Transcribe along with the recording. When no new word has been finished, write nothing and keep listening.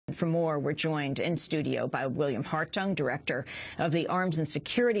For more, we're joined in studio by William Hartung, director of the Arms and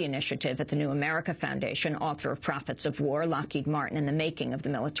Security Initiative at the New America Foundation, author of Prophets of War, Lockheed Martin and the Making of the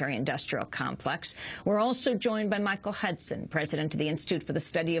Military-Industrial Complex. We're also joined by Michael Hudson, president of the Institute for the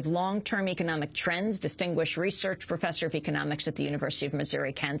Study of Long-Term Economic Trends, distinguished research professor of economics at the University of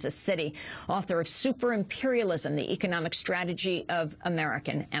Missouri, Kansas City, author of Super Imperialism, the Economic Strategy of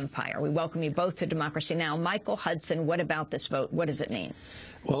American Empire. We welcome you both to Democracy Now! Michael Hudson, what about this vote? What does it mean?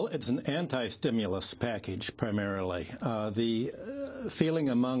 Well, it's an anti-stimulus package, primarily. The feeling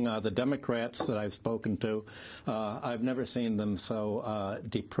among the Democrats that I've spoken to, I've never seen them so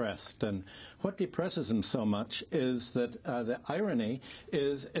depressed. And what depresses them so much is that the irony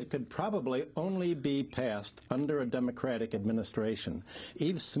is it could probably only be passed under a Democratic administration.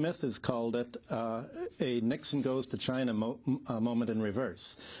 Eve Smith has called it a Nixon goes to China moment in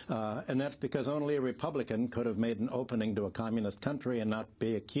reverse. And that's because only a Republican could have made an opening to a communist country and not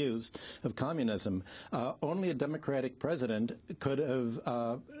be accused of communism. Only a Democratic president could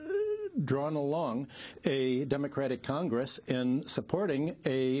have drawn along a Democratic Congress in supporting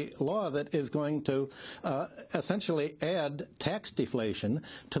a law that is going to essentially add tax deflation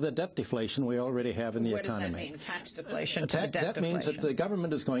to the debt deflation we already have in the economy. What does that mean, tax deflation to the debt deflation? That means that the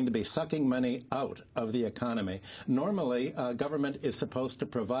government is going to be sucking money out of the economy. Normally, government is supposed to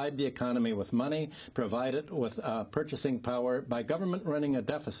provide the economy with money, provide it with purchasing power. By government running a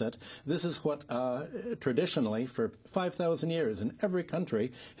deficit, this is what traditionally for 5,000 years in every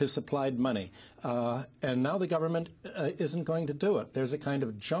country has supplied money. And now the government isn't going to do it. There's a kind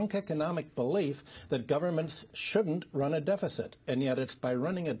of junk economic belief that governments shouldn't run a deficit. And yet it's by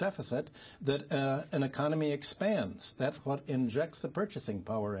running a deficit that an economy expands. That's what injects the purchasing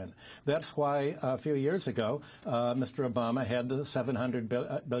power in. That's why a few years ago, Mr. Obama had the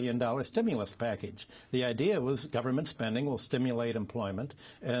 $700 billion stimulus package. The idea was government spending will stimulate employment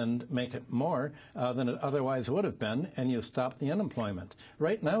and make it more than it otherwise would have been, and you stop the unemployment.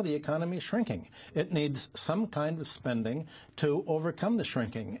 Right now, the economy is shrinking. It needs some kind of spending to overcome the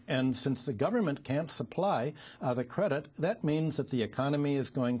shrinking. And since the government can't supply the credit, that means that the economy is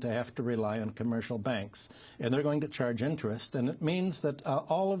going to have to rely on commercial banks. And they're going to charge interest. And it means that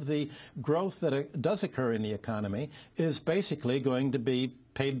all of the growth that does occur in the economy is basically going to be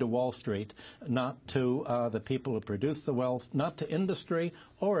paid to Wall Street, not to the people who produce the wealth, not to industry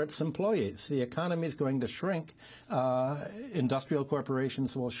or its employees. The economy is going to shrink. Industrial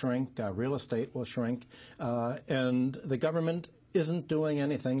corporations will shrink. Real estate will shrink. And the government isn't doing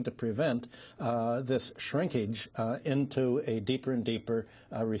anything to prevent this shrinkage into a deeper and deeper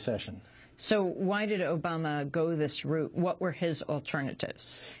recession. So why did Obama go this route? What were his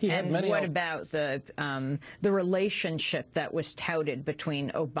alternatives? And what about the relationship that was touted between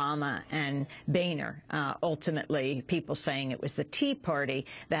Obama and Boehner? Ultimately, people saying it was the Tea Party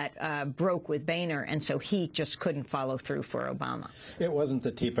that broke with Boehner, and so he just couldn't follow through for Obama. It wasn't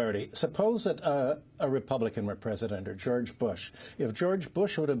the Tea Party. Suppose that a Republican were president, or George Bush. If George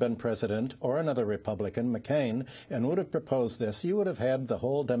Bush would have been president, or another Republican, McCain, and would have proposed this, you would have had the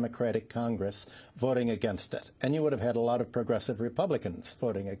whole Democratic Congress voting against it. And you would have had a lot of progressive Republicans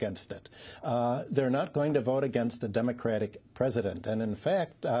voting against it. They're not going to vote against a Democratic president. And in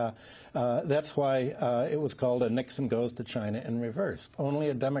fact, that's why it was called a Nixon goes to China in reverse. Only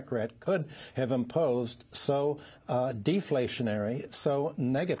a Democrat could have imposed so deflationary, so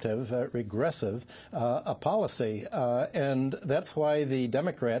negative, regressive a policy. And that's why the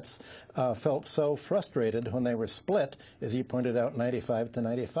Democrats felt so frustrated when they were split, as you pointed out, 95 to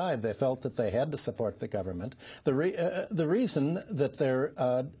 95. They felt that they had to support the government. The reason that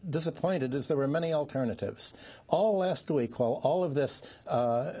they're disappointed is there were many alternatives. All last week, while all of this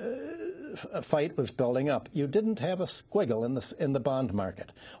fight was building up, you didn't have a squiggle in the bond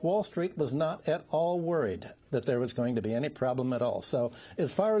market. Wall Street was not at all worried that there was going to be any problem at all. So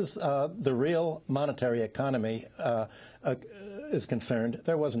as far as the real monetary economy is concerned,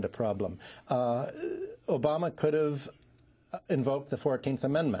 there wasn't a problem. Obama could have invoked the 14th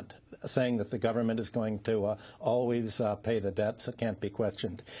Amendment, saying that the government is going to always pay the debts. It can't be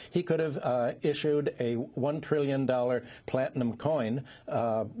questioned. He could have issued a $1 trillion platinum coin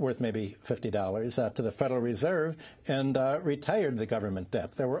worth maybe $50 to the Federal Reserve and retired the government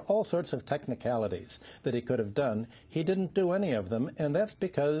debt. There were all sorts of technicalities that he could have done. He didn't do any of them, and that's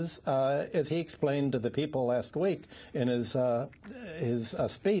because, as he explained to the people last week in his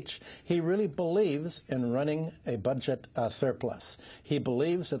speech, he really believes in running a budget surplus. He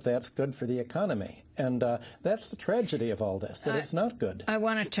believes that that's good for the economy. And that's the tragedy of all this, that it's not good. I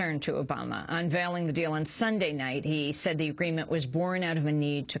want to turn to Obama. Unveiling the deal on Sunday night, he said the agreement was born out of a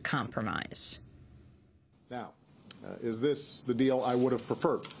need to compromise. Now, Is this the deal I would have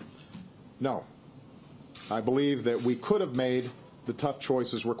preferred? No. I believe that we could have made the tough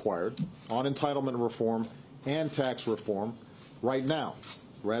choices required on entitlement reform and tax reform right now,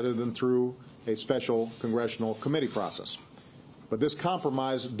 rather than through a special congressional committee process. But this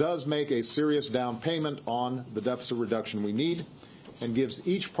compromise does make a serious down payment on the deficit reduction we need and gives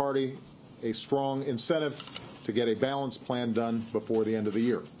each party a strong incentive to get a balanced plan done before the end of the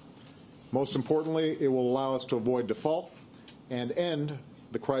year. Most importantly, it will allow us to avoid default and end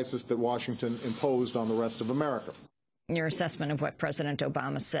the crisis that Washington imposed on the rest of America. Your assessment of what President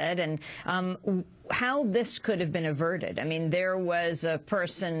Obama said and how this could have been averted. I mean, there was a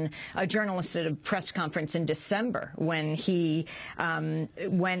journalist at a press conference in December when he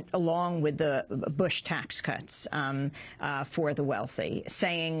went along with the Bush tax cuts for the wealthy,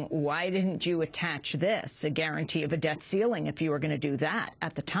 saying, why didn't you attach this, a guarantee of a debt ceiling, if you were going to do that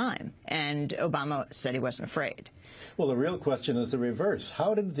at the time? And Obama said he wasn't afraid. Well, the real question is the reverse.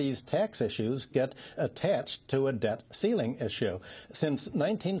 How did these tax issues get attached to a debt ceiling issue? Since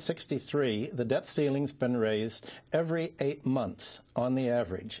 1963, the debt ceiling's been raised every 8 months on the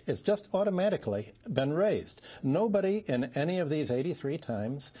average. It's just automatically been raised. Nobody in any of these 83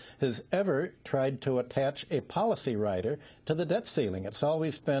 times has ever tried to attach a policy rider to the debt ceiling. It's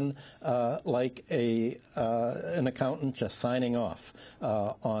always been like an accountant just signing off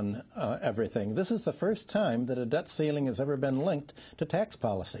on everything. This is the first time that a debt ceiling has ever been linked to tax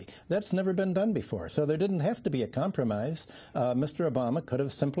policy. That's never been done before. So there didn't have to be a compromise. Mr. Obama could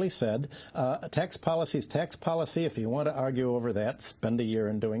have simply said, tax policy is tax policy. If you want to argue over that, spend a year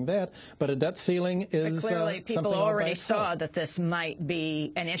in doing that. But a debt ceiling is but clearly people already saw that this might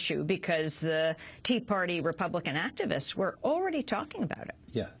be an issue because the Tea Party Republican activists were already talking about it.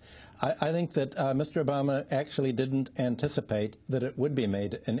 Yeah. I think that Mr. Obama actually didn't anticipate that it would be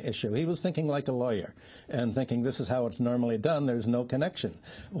made an issue. He was thinking like a lawyer and thinking this is how it's normally done. There's no connection.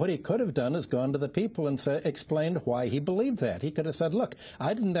 What he could have done is gone to the people and explained why he believed that. He could have said, look,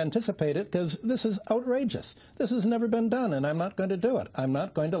 I didn't anticipate it because this is outrageous. This has never been done, and I'm not going to do it. I'm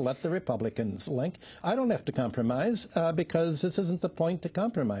not going to let the Republicans link. I don't have to compromise because this isn't the point to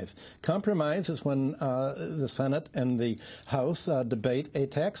compromise. Compromise is when the Senate and the House debate a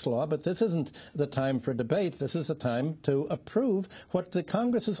tax law. But this isn't the time for debate. This is the time to approve what the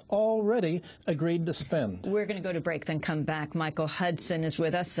Congress has already agreed to spend. We're going to go to break, then come back. Michael Hudson is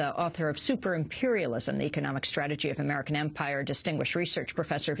with us, author of Super Imperialism, the Economic Strategy of American Empire, distinguished research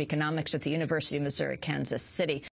professor of economics at the University of Missouri, Kansas City.